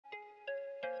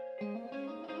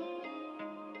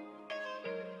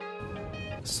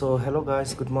So hello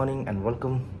guys, good morning and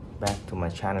welcome back to my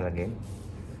channel again.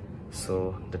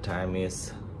 So the time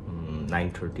is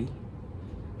 9:30.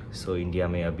 So India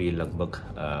में अभी लगभग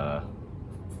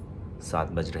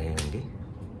 7 बज रहे होंगे.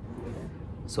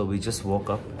 So we just woke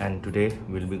up and today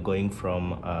we'll be going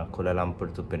from Kuala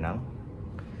Lumpur to Penang.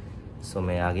 So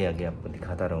मैं आगे आगे आपको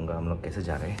दिखाता रहूँगा हम लोग कैसे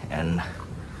जा रहे हैं. And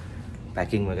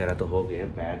पैकिंग वगैरह तो हो गए,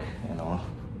 बैग एंड ऑल.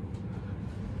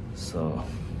 So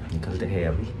निकलते हैं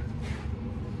अभी.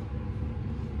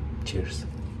 Cheers.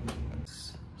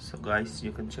 So guys,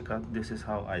 you can check out, this is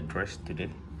how I dressed today.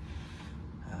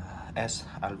 As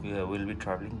will be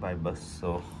traveling by bus,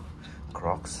 so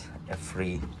Crocs, a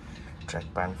free track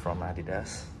pant from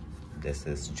Adidas. This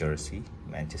is jersey,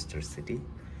 Manchester City,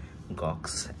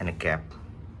 Gox, and a cap,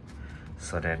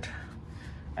 so that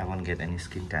I won't get any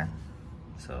skin tan.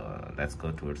 So let's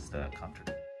go towards the counter.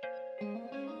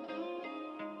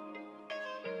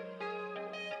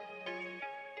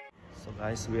 So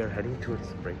guys, we are heading towards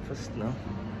breakfast now.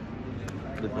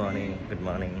 Good morning, good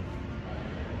morning.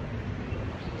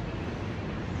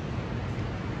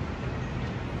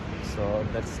 So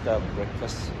that's the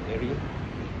breakfast area.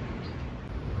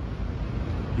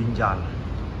 Binjal.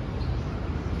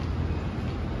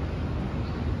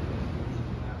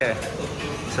 Okay.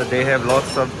 So they have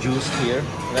lots of juice here.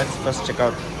 Let's first check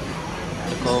out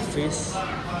the coffees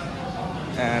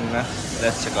and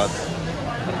let's check out.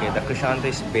 Okay, the Kushant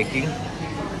is baking.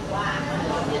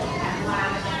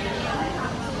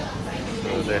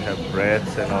 So they have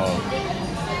breads and all.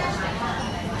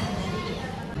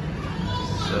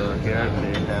 So here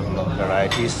they have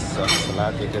varieties of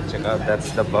salad. You can check out.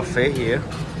 That's the buffet here.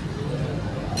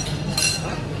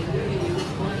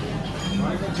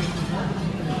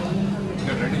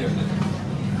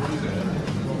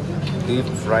 Deep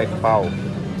fried pao,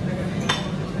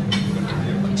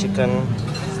 chicken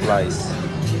slice,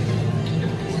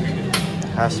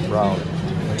 hash brown.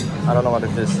 I don't know what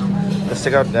it is. Let's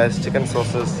check out, guys. Chicken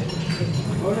sauces.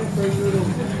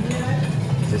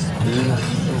 This bean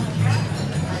soup.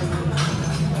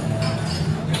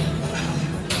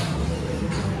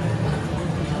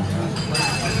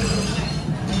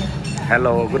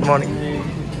 Hello, good morning.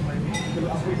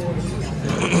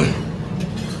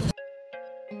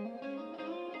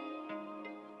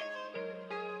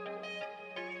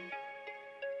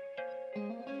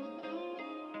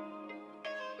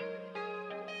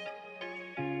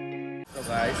 So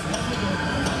guys,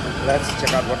 let's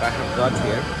check out what I have got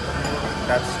here.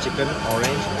 That's chicken,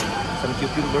 orange, some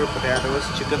cucumber, potatoes,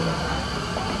 chicken,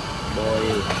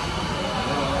 boiled,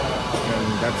 and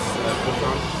that's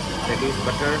croissant, that is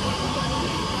butter,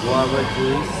 guava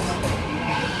juice,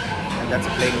 and that's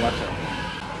plain water.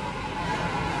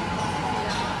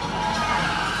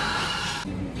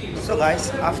 So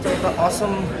guys, after the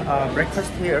awesome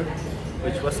breakfast here,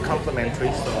 which was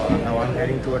complimentary, so now I'm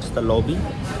heading towards the lobby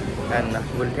and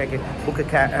we'll book a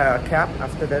cab.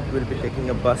 After that we'll be taking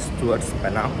a bus towards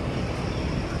Penang.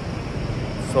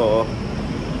 So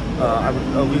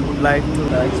we would like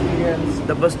to experience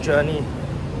the bus journey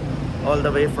all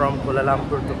the way from Kuala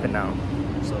Lumpur to Penang.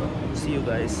 So see you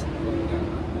guys.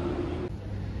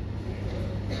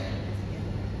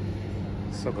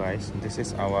 So guys, this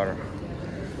is our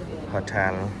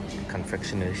hotel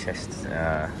confectionery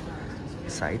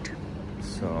site.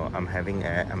 So I'm having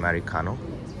an Americano.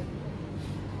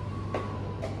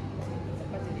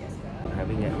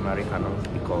 Having an Americano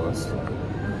because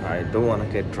I don't want to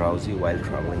get drowsy while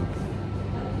traveling.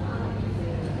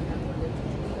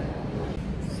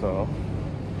 So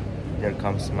there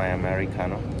comes my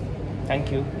Americano.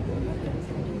 Thank you.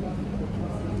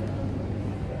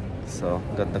 So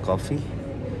got the coffee.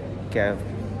 Cab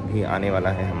bhi aane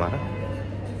wala hai hamara.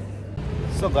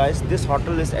 So guys, this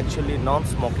hotel is actually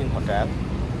non-smoking hotel.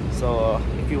 So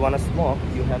if you want to smoke,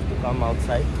 you have to come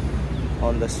outside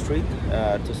on the street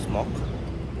to smoke.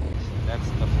 That's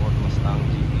the Ford Mustang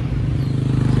GT.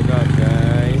 Check out,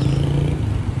 guys.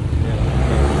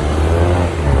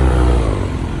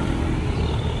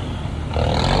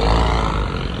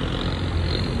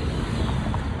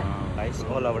 Guys,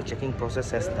 all our checking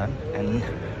process has done, and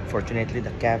fortunately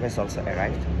the cab has also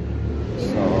arrived.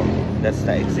 So that's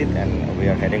the exit, and we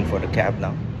are heading for the cab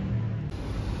now.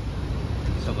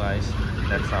 So guys,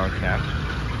 that's our cab.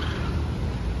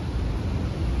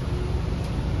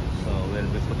 So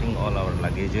we'll be putting all our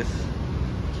luggages.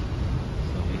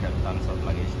 So we have tons of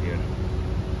luggage here.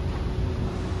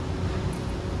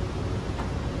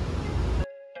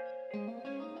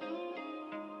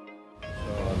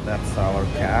 So that's our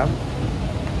cab.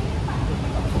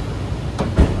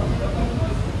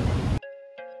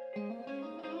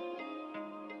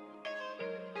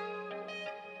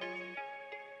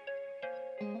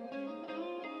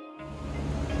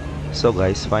 So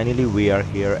guys, finally we are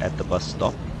here at the bus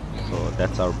stop. So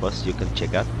that's our bus, you can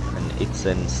check out, and it's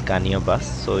an Scania bus,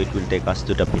 so it will take us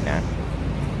to the Penang.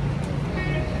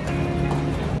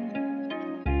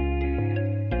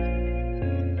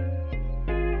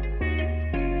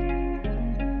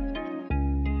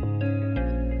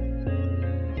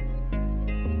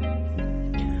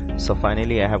 So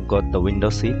finally I have got the window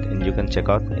seat, and you can check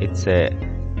out, it's a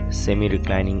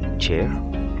semi-reclining chair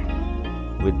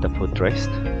with the footrest.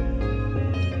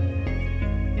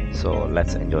 So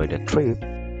let's enjoy the trip.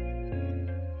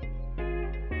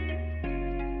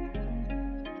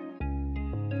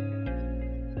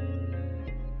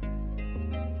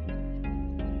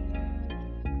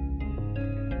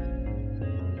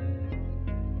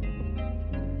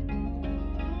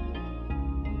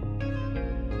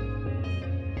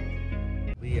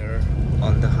 We are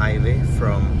on the highway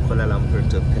from Kuala Lumpur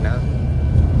to Penang,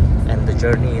 and the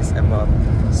journey is about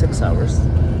 6 hours.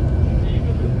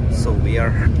 So we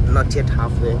are not yet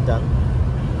halfway done,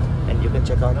 and you can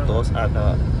check out, those are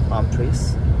the palm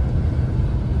trees.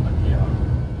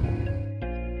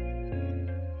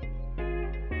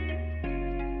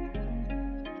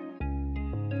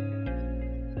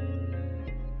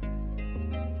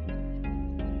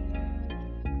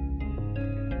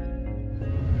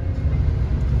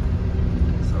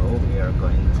 So we are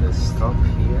going to stop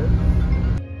here.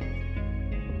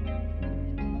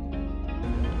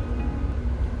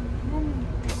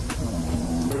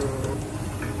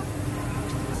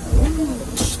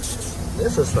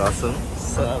 This is awesome.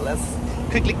 So let's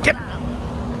quickly get.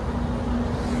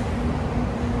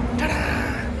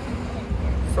 Ta-da!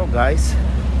 So guys,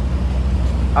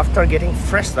 after getting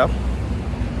freshed up,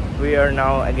 we are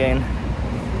now again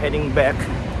heading back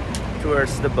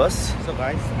towards the bus. So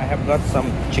guys, I have got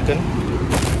some chicken.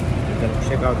 You can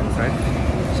check out inside.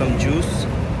 Some juice.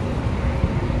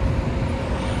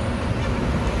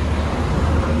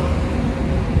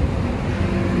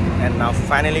 And now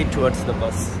finally towards the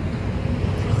bus.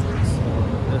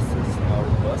 This is our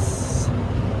bus.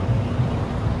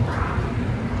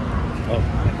 Oh,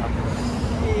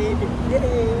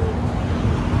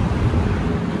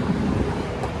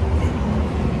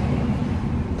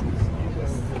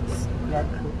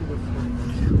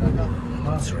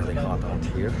 it's really hot out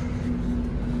here.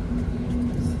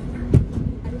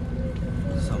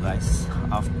 So guys,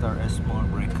 after a small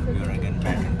break, we are again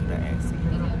back into the AC.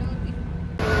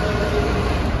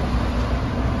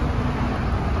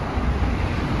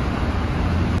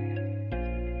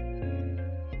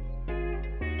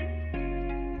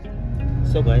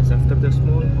 So guys, after the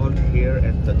small halt here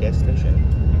at the gas station,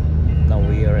 now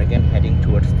we are again heading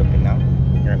towards the Penang.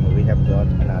 And we have got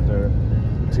another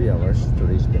 3 hours to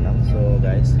reach Penang. So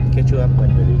guys, catch you up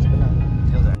when we reach Penang.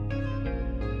 Till then.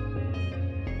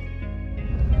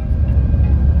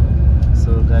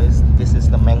 So guys, this is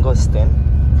the mango stem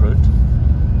fruit. I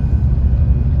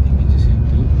think we just have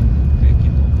to break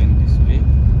it open this way.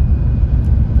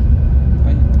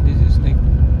 Well, this is like,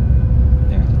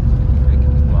 yeah, break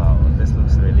it. Wow, this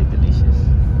looks really delicious.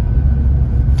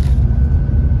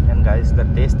 And guys, the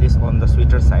taste is on the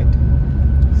sweeter side,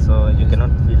 so you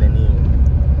cannot feel any.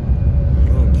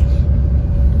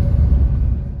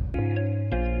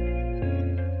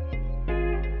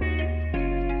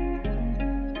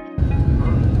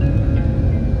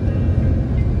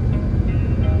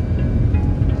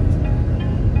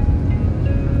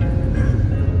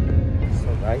 So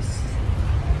guys,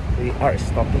 we are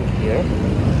stopping here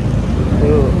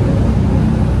to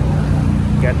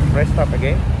get freshed up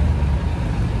again.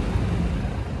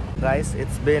 Guys,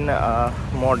 it's been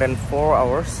more than 4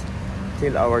 hours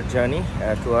till our journey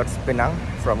towards Penang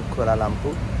from Kuala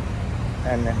Lumpur,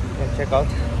 and you can check out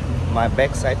my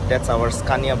backside, that's our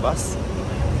Scania bus.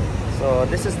 So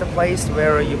this is the place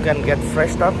where you can get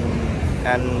freshed up,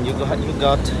 and you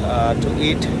got to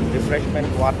eat refreshment,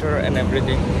 water and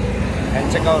everything,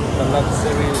 and check out the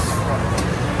luxury,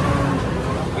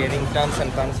 getting tons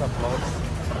and tons of clothes.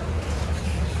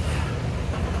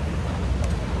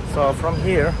 So from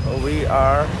here we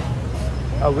are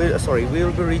we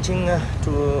will be reaching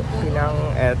to Penang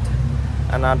at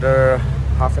another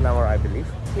half an hour, I believe.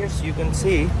 Here you can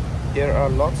see there are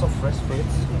lots of fresh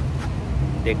fruits.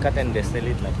 They cut and they sell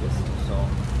it like this. So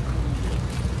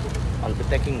I'll be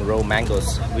taking raw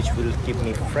mangoes, which will keep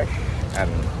me fresh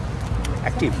and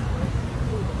active.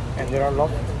 And there are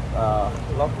lot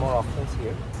more options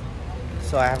here.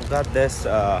 So I have got this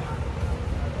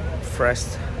fresh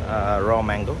raw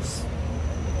mangoes,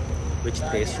 which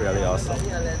tastes really awesome,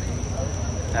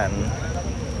 and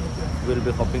we'll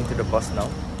be hopping to the bus now.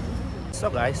 So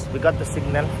guys, we got the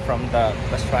signal from the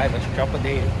bus driver, Chopper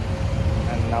Day,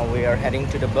 And now we are heading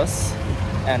to the bus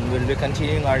and we'll be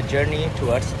continuing our journey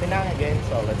towards Penang again.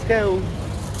 So let's go.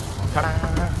 Ta-da!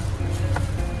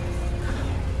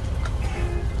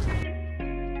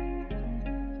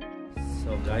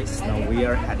 So guys, now we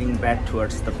are heading back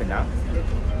towards the Penang.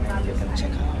 You can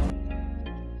check out.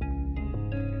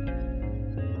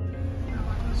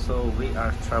 So we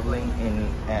are traveling in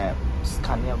a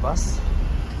Scania bus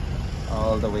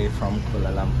all the way from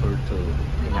Kuala Lumpur to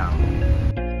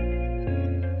Penang.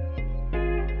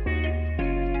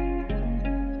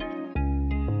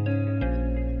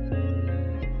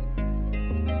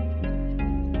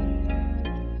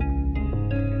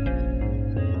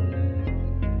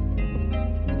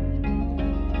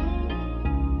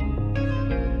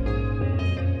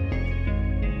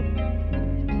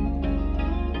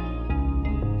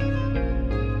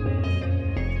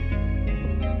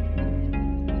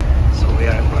 We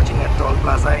are approaching a toll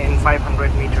plaza in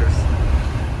 500 meters.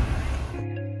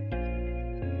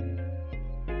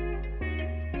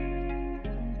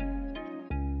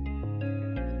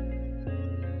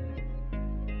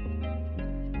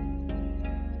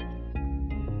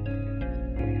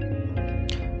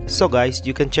 So guys,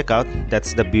 you can check out,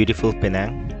 that's the beautiful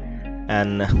Penang,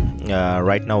 and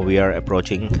right now we are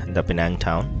approaching the Penang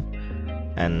town.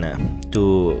 And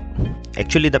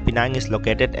actually the Penang is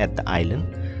located at the island.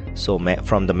 So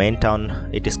from the main town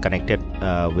it is connected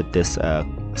with this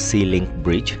sea-link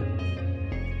bridge.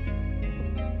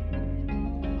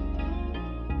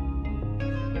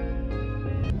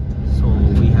 So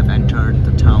we have entered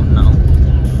the town now.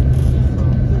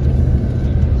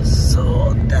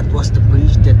 So that was the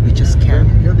bridge that we just came.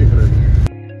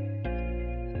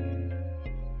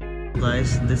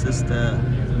 Guys, this is the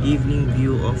evening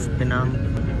view of Penang.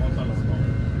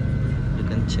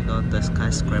 Check out the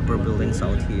skyscraper buildings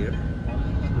out here.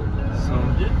 So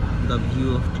the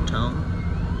view of the town.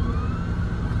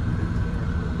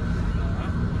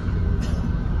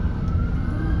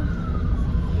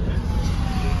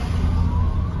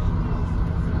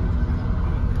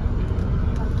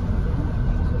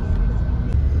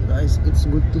 Guys, it's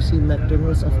good to see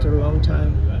McDonald's after a long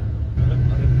time.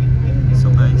 So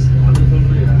guys,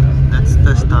 that's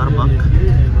the Starbucks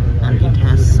and it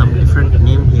has some different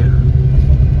name here.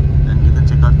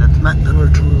 Check out that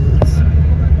McDonald's.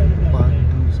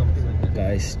 Something like that.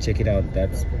 Guys, check it out.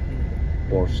 That's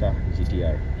Porsche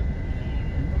GTR.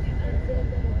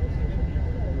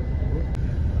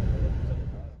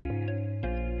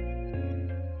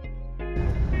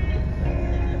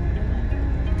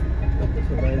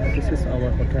 So guys, this is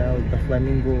our hotel, the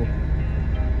Flamingo,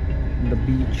 the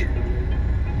beach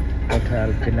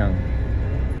hotel Penang.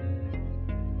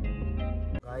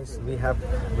 We have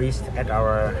reached at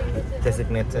our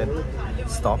designated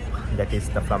stop, that is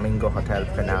the Flamingo Hotel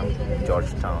Penang,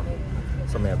 Georgetown.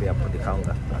 So मैं अभी आपको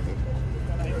दिखाऊंगा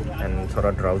and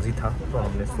थोड़ा drowsy था तो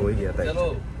हमने सो ही गया था.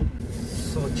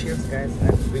 So cheers guys,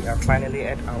 and we are finally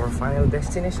at our final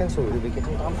destination. So we'll be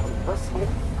getting down from the bus here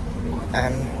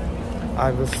and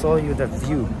I will show you the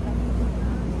view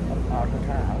of our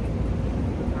hotel.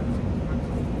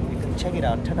 You can check it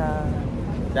out. Ta-da!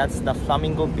 That's the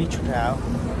Flamingo Beach Hotel,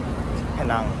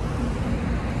 Penang.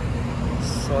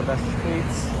 So the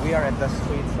streets, we are at the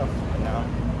streets of Penang.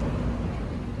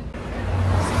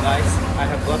 So guys, I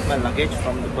have got my luggage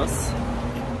from the bus.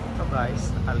 So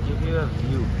guys, I'll give you a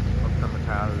view of the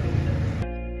hotel.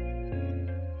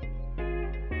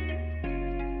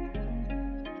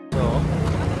 So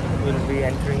we'll be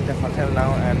entering the hotel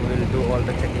now and we'll do all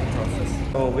the checking process.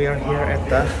 So we are here at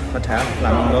the hotel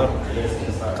Flamingo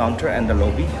counter and the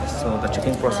lobby. So the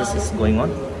checking process is going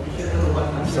on.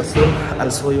 So soon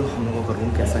I'll show you हम लोगों का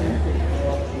room कैसा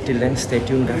है. Till then, stay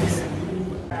tuned guys.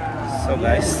 So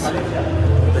guys,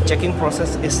 the checking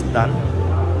process is done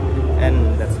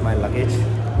and that's my luggage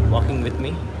walking with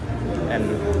me, and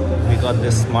we got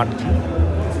this smart key.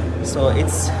 So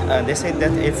it's they said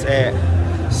that it's a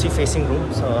sea facing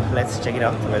room, so let's check it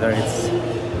out whether it's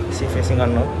sea facing or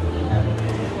not.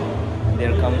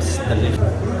 There comes the lift.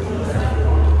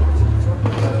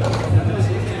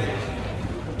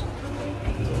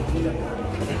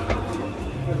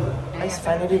 Guys,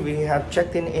 finally we have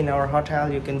checked in our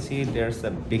hotel. You can see there's a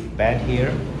big bed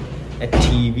here, a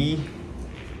TV,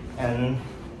 and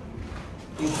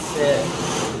it's a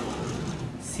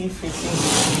sea facing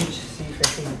beach, sea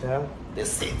facing hotel.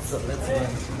 This is, so let's go.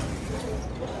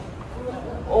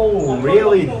 Oh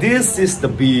really, this is the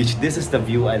beach, this is the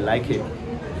view. I like it.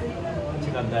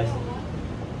 Check out guys,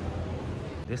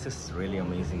 this is really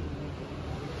amazing.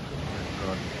 Oh my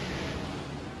God.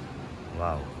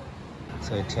 Wow.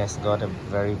 So it has got a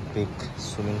very big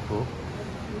swimming pool.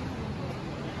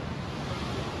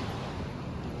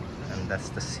 that's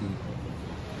the sea.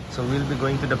 So we'll be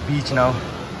going to the beach now.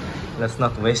 Let's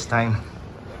not waste time.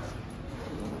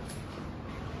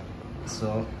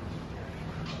 So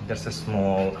there's a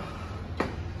small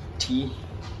tea,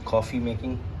 coffee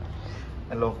making,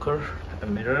 a locker, a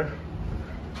mirror,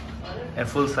 a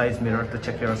full-size mirror to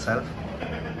check yourself.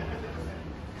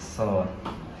 So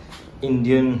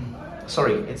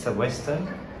it's a Western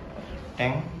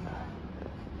tank.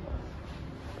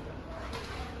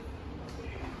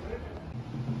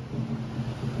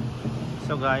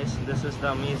 So guys, this is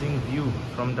the amazing view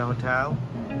from the hotel.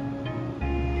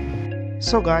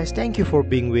 So guys, thank you for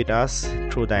being with us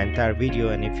through the entire video,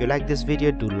 and if you like this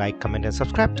video, do like, comment and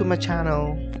subscribe to my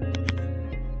channel.